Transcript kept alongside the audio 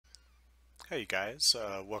Hey guys,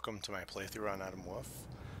 welcome to my playthrough on Wolfe.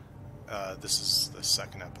 This is the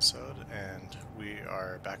second episode, and we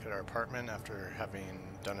are back at our apartment after having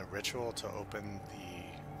done a ritual to open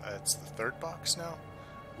the, it's the third box now?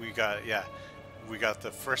 We got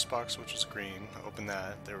the first box, which was green, opened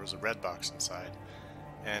that, there was a red box inside,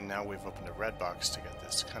 and now we've opened a red box to get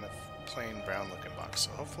this kind of plain brown looking box,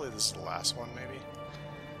 so hopefully this is the last one maybe.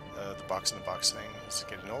 The box in the box thing is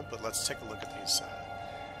getting old, but let's take a look at these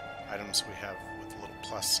items we have with a little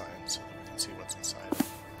plus sign so that we can see what's inside.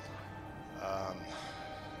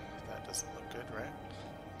 That doesn't look good, right?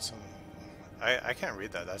 I can't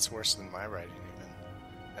read that. That's worse than my writing even.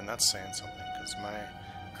 And that's saying something because my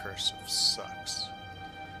cursive sucks.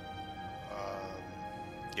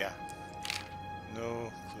 Yeah. No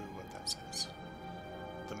clue what that says.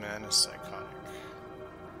 The man is psychotic.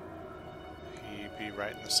 He be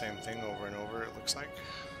writing the same thing over and over, it looks like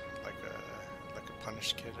a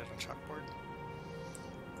punished kid at a chalkboard.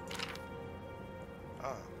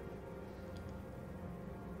 Ah.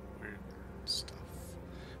 Weird stuff.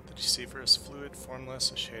 The deceiver is fluid,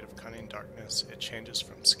 formless, a shade of cunning darkness. It changes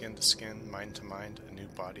from skin to skin, mind to mind, a new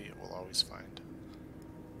body it will always find.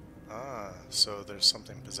 Ah, so there's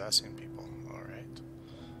something possessing people. Alright.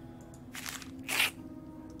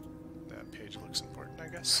 That page looks important, I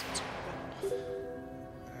guess. That's good.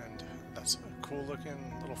 And that's a cool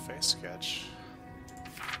looking little face sketch.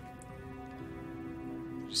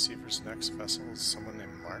 Deceiver's next vessel is someone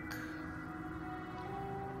named Mark.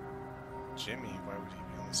 Jimmy, why would he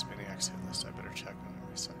be on the spinning exit list? I better check on him.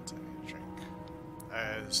 Besides, I need a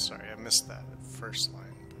drink. Sorry, I missed that first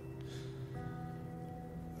line.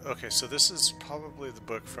 But... Okay, so this is probably the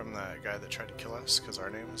book from that guy that tried to kill us, because our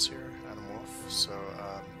name was here, Wolfe. So,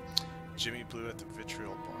 Jimmy Blue at the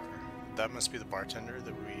Vitriol Bar. That must be the bartender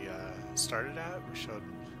that we started at.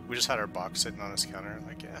 We just had our box sitting on his counter,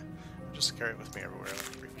 like, yeah. Just carry it with me everywhere,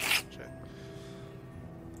 like briefcase and shit.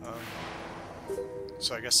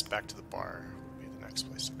 So I guess back to the bar would be the next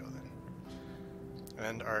place to go then.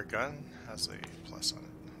 And our gun has a plus on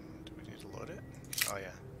it. Do we need to load it? Oh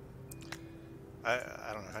yeah.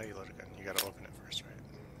 I don't know how you load a gun. You gotta open it first, right?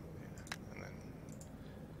 Yeah. And then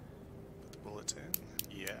put the bullets in.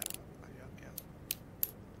 Yeah.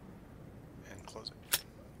 And close it.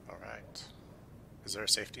 Alright. Is there a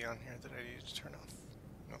safety on here that I need to turn off?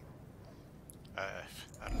 No. I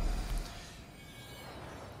don't know.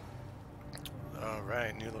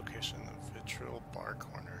 Alright, new location, the Vitriol Bar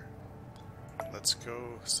Corner. Let's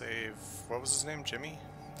go save... What was his name? Jimmy?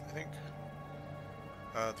 I think?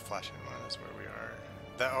 The flashing one is where we are.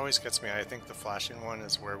 That always gets me. I think the flashing one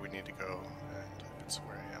is where we need to go, and it's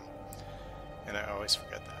where I am. And I always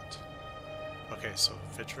forget that. Okay, so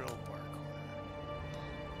Vitriol Bar Corner.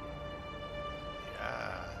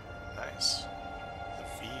 Yeah, nice. The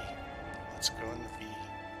V. Let's go in the V.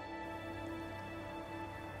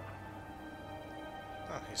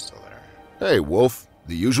 Oh, he's still there. Hey, Wolfe.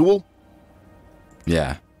 The usual?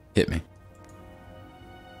 Yeah, hit me.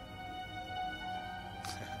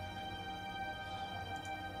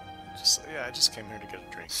 Yeah, I just came here to get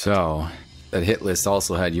a drink. So, that hit list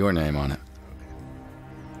also had your name on it. Okay.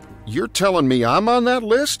 You're telling me I'm on that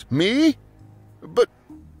list? Me? But...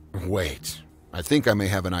 Wait. I think I may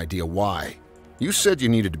have an idea why. You said you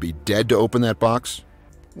needed to be dead to open that box?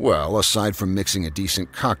 Well, aside from mixing a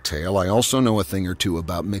decent cocktail, I also know a thing or two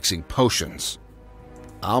about mixing potions.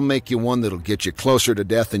 I'll make you one that'll get you closer to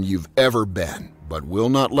death than you've ever been, but will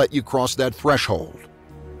not let you cross that threshold.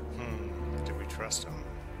 Do we trust him?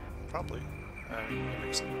 Probably. He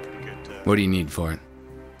makes a pretty good... What do you need for it?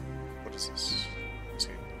 What is this? Let's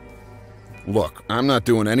see. Look, I'm not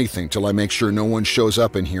doing anything till I make sure no one shows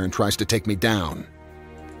up in here and tries to take me down.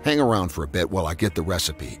 Hang around for a bit while I get the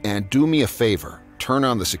recipe, and do me a favor, turn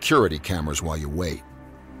on the security cameras while you wait.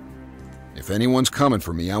 If anyone's coming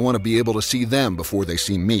for me, I want to be able to see them before they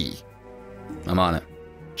see me. I'm on it.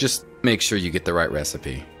 Just make sure you get the right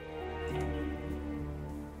recipe.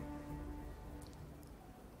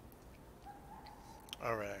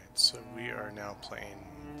 Alright, so we are now playing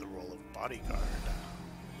the role of bodyguard.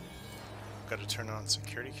 Got to turn on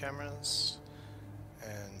security cameras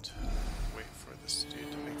and wait for this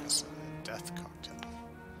dude to make us a death cocktail.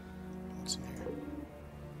 What's in here?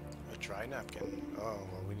 A dry napkin. Oh,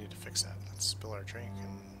 well, we need to fix that. Let's spill our drink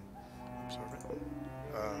and absorb it.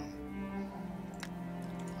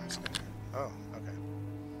 Oh, okay.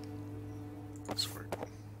 Squirt.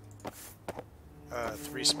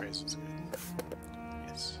 3 sprays is good.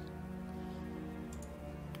 Yes.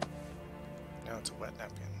 Now it's a wet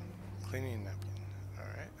napkin. Cleaning napkin.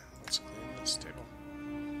 Alright, let's clean this table.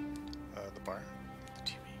 The bar. The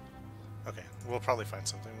TV. Okay, we'll probably find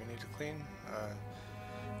something we need to clean.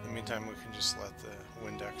 In the meantime, we can just let the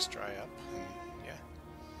Windex dry up, and yeah.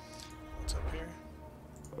 What's up here?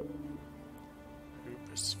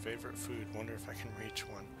 Hubris, favorite food. Wonder if I can reach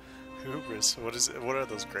one. Hubris, what is it? What are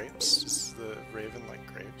those grapes? Is the raven like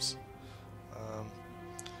grapes?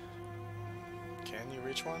 Can you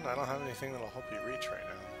reach one? I don't have anything that'll help you reach right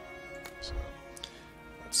now. So,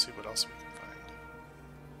 let's see what else we can find.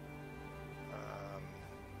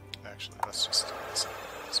 Actually, let's just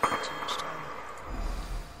spend too much time.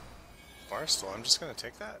 Barstool, I'm just gonna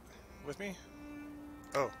take that with me?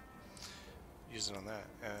 Oh. Use it on that.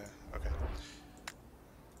 Okay.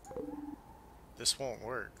 This won't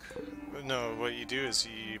work. No, what you do is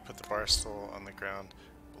you put the bar stool on the ground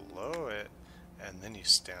below it, and then you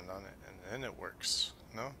stand on it, and then it works.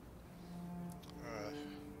 No?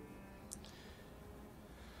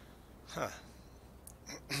 Huh.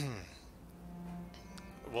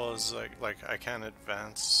 Well, it's like I can't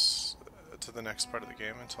advance to the next part of the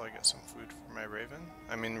game until I get some food for my raven.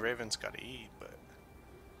 I mean, raven's gotta eat, but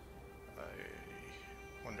I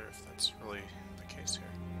wonder if that's really the case here.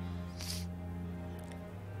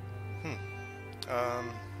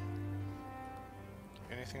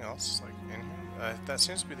 Anything else like in here? That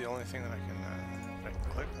seems to be the only thing that I can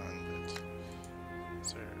click on. But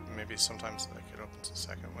is there maybe sometimes like it opens a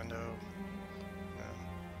second window? No.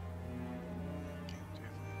 Can't do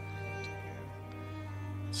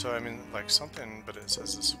that. So I mean, like something, but it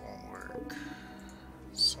says this won't work.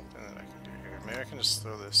 Something that I can do here. Maybe I can just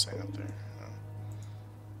throw this thing up there.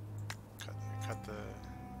 Cut the.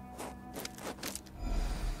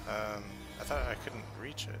 I thought I couldn't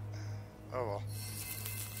reach it. Oh well.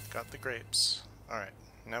 Got the grapes. Alright,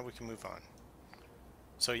 now we can move on.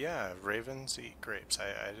 So yeah, ravens eat grapes.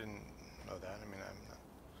 I didn't know that. I mean, I'm not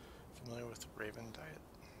familiar with the raven diet.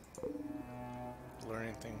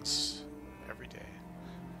 Learning things every day.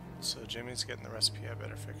 So Jimmy's getting the recipe. I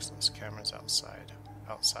better fix those cameras outside.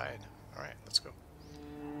 Outside? Alright, let's go.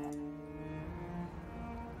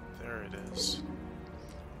 There it is.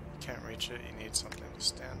 You can't reach it, you need something to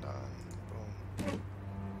stand on. Boom.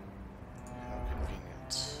 How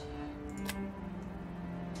convenient.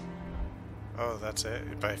 Oh, that's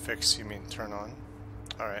it? By fix, you mean turn on?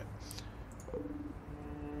 Alright.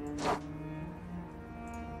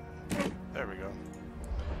 There we go.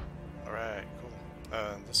 Alright, cool.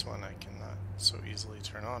 This one I cannot so easily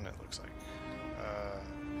turn on, it looks like.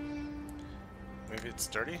 Maybe it's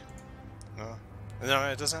dirty? No? No,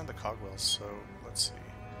 it doesn't have the cogwheels, so let's see.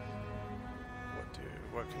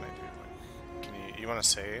 What can I do? Like, can you want to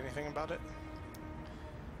say anything about it?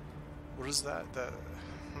 What is that?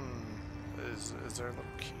 Is there a little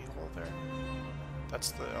keyhole there?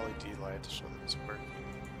 That's the LED light to show that it's working.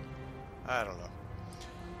 I don't know.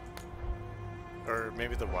 Or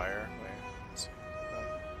maybe the wire. Wait, let's see. No.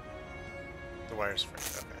 The wire's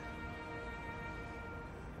free. Okay.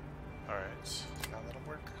 Alright, now that'll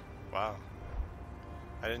work. Wow.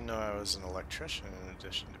 I didn't know I was an electrician in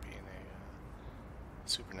addition to being a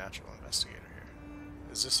supernatural investigator here.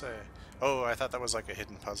 Is this a... Oh, I thought that was like a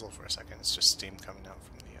hidden puzzle for a second. It's just steam coming out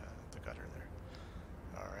from the gutter there.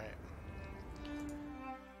 Alright.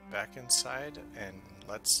 Back inside, and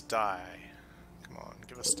let's die. Come on,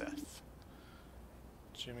 give us death.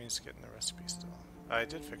 Jimmy's getting the recipe still. I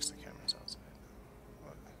did fix the cameras outside.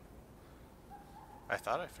 What? I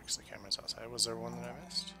thought I fixed the cameras outside. Was there one that I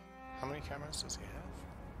missed? How many cameras does he have?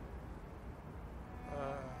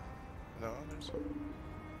 No,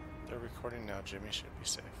 they're recording now. Jimmy should be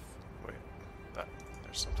safe. Wait,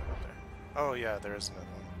 there's something up there. Oh yeah, there is another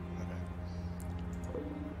one. Okay.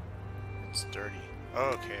 It's dirty.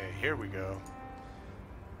 Okay, here we go.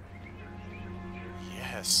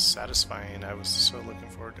 Yes, satisfying. I was so looking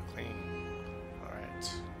forward to clean.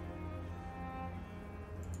 Alright.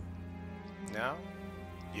 Now?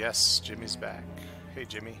 Yes, Jimmy's back. Hey,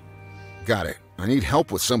 Jimmy. Got it. I need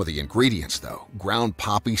help with some of the ingredients, though. Ground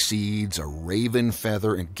poppy seeds, a raven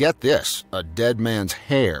feather, and get this, a dead man's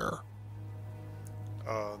hair.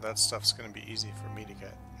 Oh, that stuff's gonna be easy for me to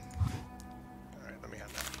get. Alright, let me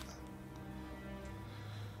have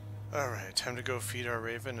that. Alright, time to go feed our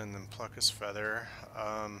raven and then pluck his feather.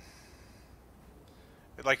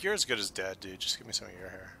 Like, you're as good as dead, dude. Just give me some of your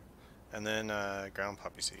hair. And then, ground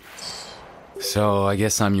poppy seeds. So, I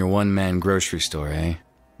guess I'm your one-man grocery store, eh?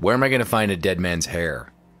 Where am I gonna find a dead man's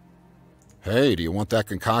hair? Hey, do you want that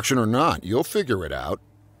concoction or not? You'll figure it out.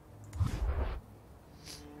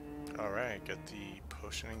 Alright, get the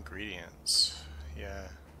potion ingredients. Yeah.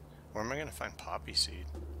 Where am I gonna find poppy seed?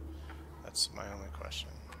 That's my only question.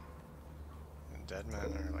 And dead men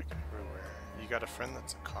are like everywhere. You got a friend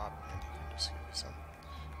that's a cop, and he can just give you some.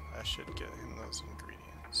 I should get him those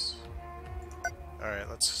ingredients. Alright,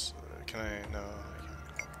 let's... can I... no, I can't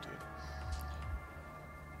go up,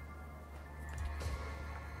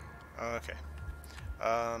 dude. Okay.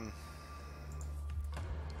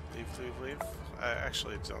 Leave. I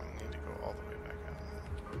actually don't need to go all the way back out.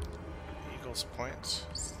 Eagle's Point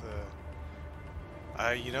is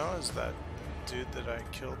the... you know, is that dude that I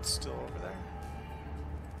killed still over there?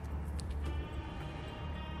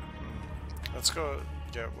 Let's go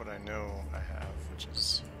get what I know I have, which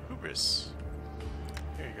is hubris.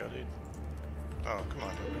 Here you go, dude. Oh, come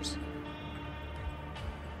on, hubris.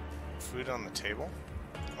 Food on the table?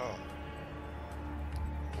 Oh.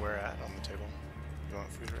 Where at on the table? You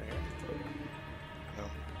want food right here? No.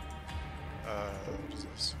 What is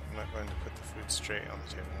this? I'm not going to put the food straight on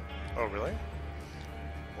the table. Oh, really?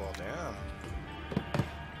 Well, damn.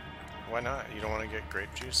 Why not? You don't want to get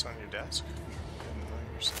grape juice on your desk?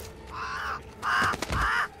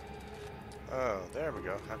 Oh, there we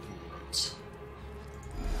go. How convenient.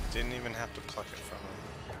 Didn't even have to pluck it from him.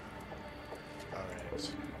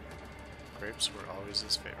 Alright. Grapes were always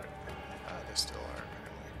his favorite. They still are,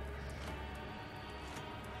 apparently.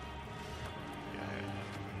 Yeah.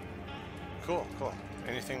 Cool.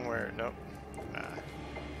 Anything where... nope.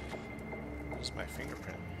 Where's my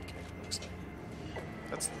fingerprint? Okay, looks like...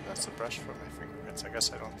 That's the brush for my fingerprints. I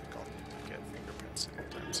guess I don't think I'll get fingerprints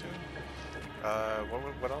anytime soon.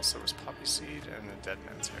 What else? There was poppy seed and a dead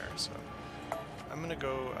man's hair, so... I'm gonna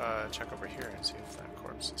go check over here and see if that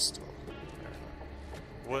corpse is still there.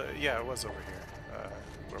 Well, yeah, it was over here,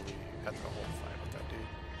 where we had the whole fight with that dude.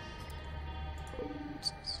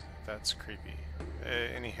 That's creepy.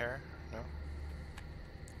 Any hair? No?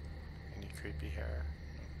 Any creepy hair?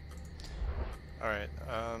 No. Alright,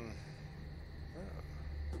 oh,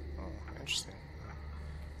 interesting.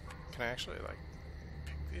 Can I actually, like,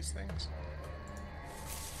 pick these things?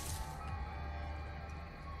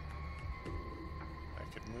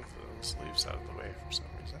 I could move those leaves out of the way for some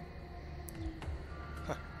reason.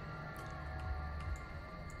 Huh.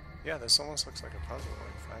 Yeah, this almost looks like a puzzle.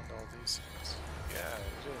 Like, find all these things. Yeah,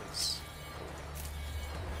 it is.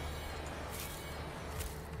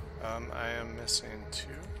 I am missing 2.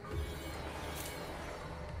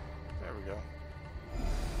 There we go.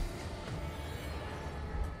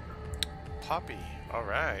 Poppy.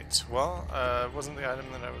 Alright. Well, it wasn't the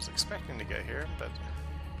item that I was expecting to get here, but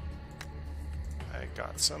I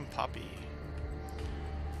got some poppy.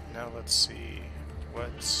 Now let's see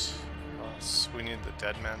what else. We need the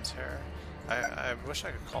dead man's hair. I wish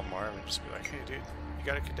I could call Marv and just be like, hey dude, you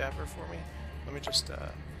got a cadaver for me? Let me just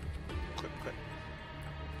click.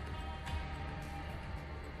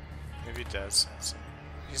 Maybe Des has some.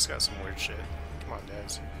 He's got some weird shit. Come on,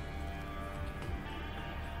 Des.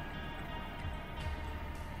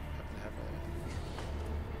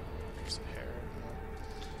 There's the hair.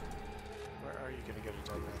 Where are you gonna get a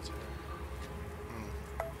dead man's hair?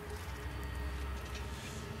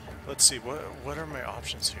 Let's see, what are my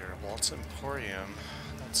options here? Well, it's Emporium.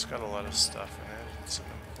 That's got a lot of stuff in it. It's an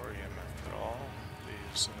Emporium after all.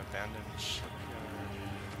 Leaves an abandoned shipyard.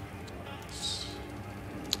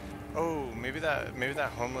 Oh, maybe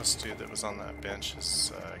that homeless dude that was on that bench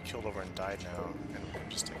is killed over and died now, and we can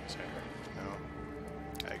just take his hair.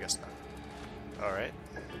 No, I guess not. All right.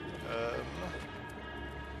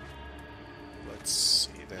 Let's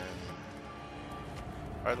see then.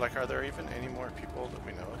 Are there even any more people that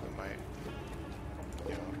we know that might,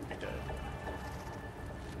 you know, be dead?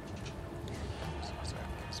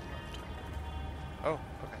 Oh,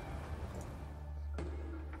 okay.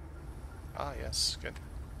 Ah, yes, good.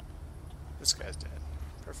 This guy's dead.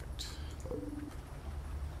 Perfect.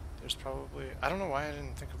 There's probably... I don't know why I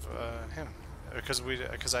didn't think of him. Because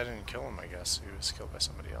I didn't kill him, I guess. He was killed by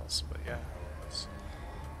somebody else. But yeah, this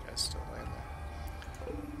guy's still laying there.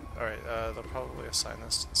 Alright, they'll probably assign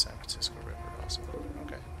this to the San Francisco River also.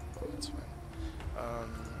 Okay, that's fine.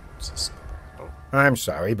 What's this number? Oh. I'm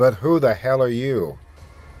sorry, but who the hell are you?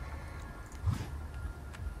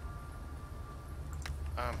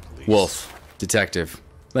 Police. Wolfe, detective.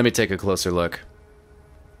 Let me take a closer look.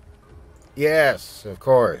 Yes, of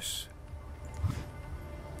course.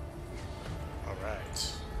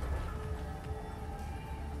 Alright.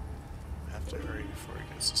 I have to hurry before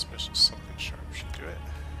he gets suspicious. Something sharp should do it.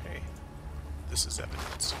 Hey, this is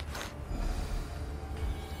evidence.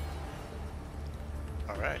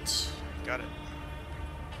 Alright, got it.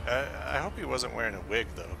 I hope he wasn't wearing a wig,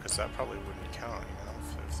 though, because that probably wouldn't count, you know,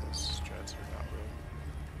 if those dreads are not real.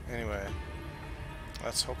 Anyway,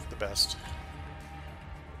 let's hope for the best.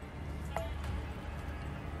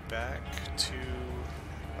 Back to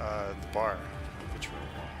the bar. Virtual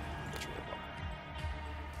bar.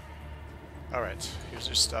 Alright, here's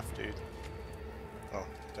your stuff, dude. Oh,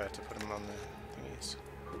 do I have to put them on the thingies?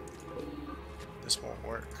 This won't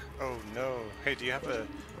work. Oh no. Hey, do you have a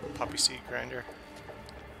poppy seed grinder?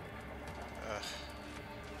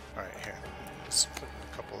 Alright, here. Let's put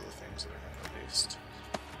a couple of the things that I have at least.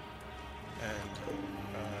 And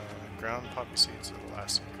ground poppy seeds are the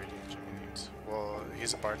last ingredient Jimmy needs. Well,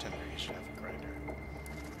 he's a bartender, he should have a grinder.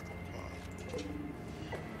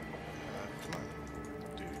 Come on.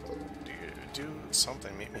 Dude, do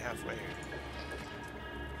something, meet me halfway.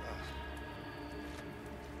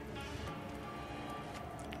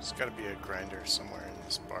 There's gotta be a grinder somewhere in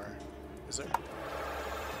this bar. Is there?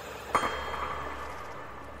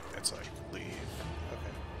 It's like, leave.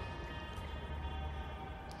 Okay.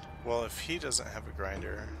 Well, if he doesn't have a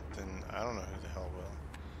grinder, then I don't know who the hell will.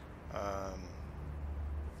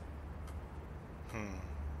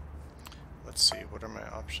 Let's see, what are my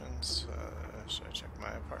options? Should I check my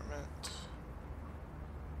apartment?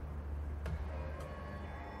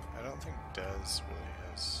 I don't think Des really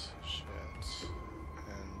has shit.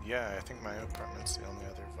 And yeah, I think my apartment's the only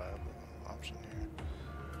other viable option here.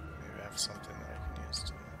 Maybe I have something that I can use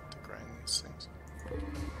to grind these things.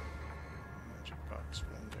 Magic box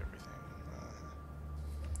ruined everything.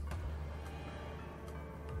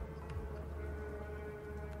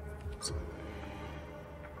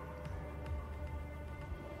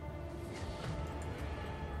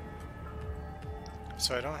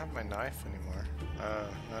 So I don't have my knife anymore.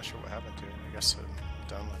 Not sure what happened to it. I guess I'm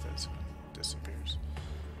done with it, so it disappears.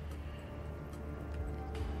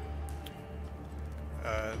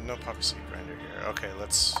 No poppy seed grinder here. Okay,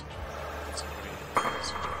 let's see what he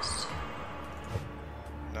suggests.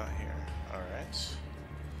 Not here. Alright.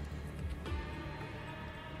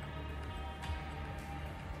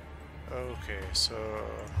 Okay, so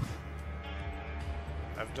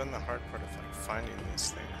I've done the hard part of like finding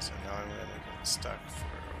these things, and now I'm gonna get stuck for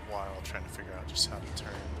a while trying to figure out just how to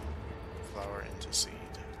turn flour into seed.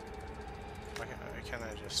 Why can't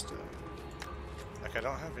I just like, I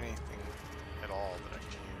don't have anything at all that I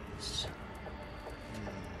can use.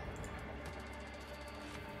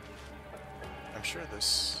 I'm sure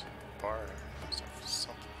this bar has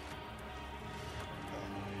something.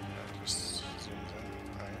 That just zooms in.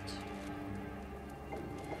 Alright.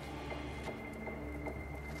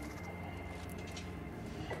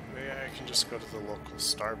 Maybe I can just go to the local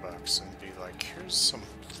Starbucks and be like, here's some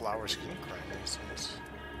flowers, can you grind these things?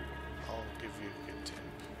 I'll give you a good tip.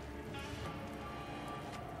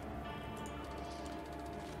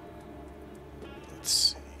 Let's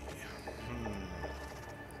see.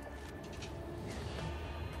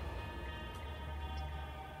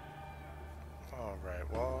 Alright,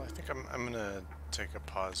 well, I think I'm gonna take a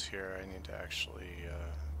pause here. I need to actually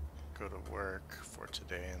go to work for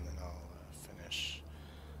today, and then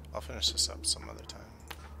I'll finish this up some other time.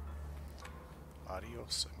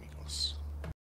 Adios, amigos.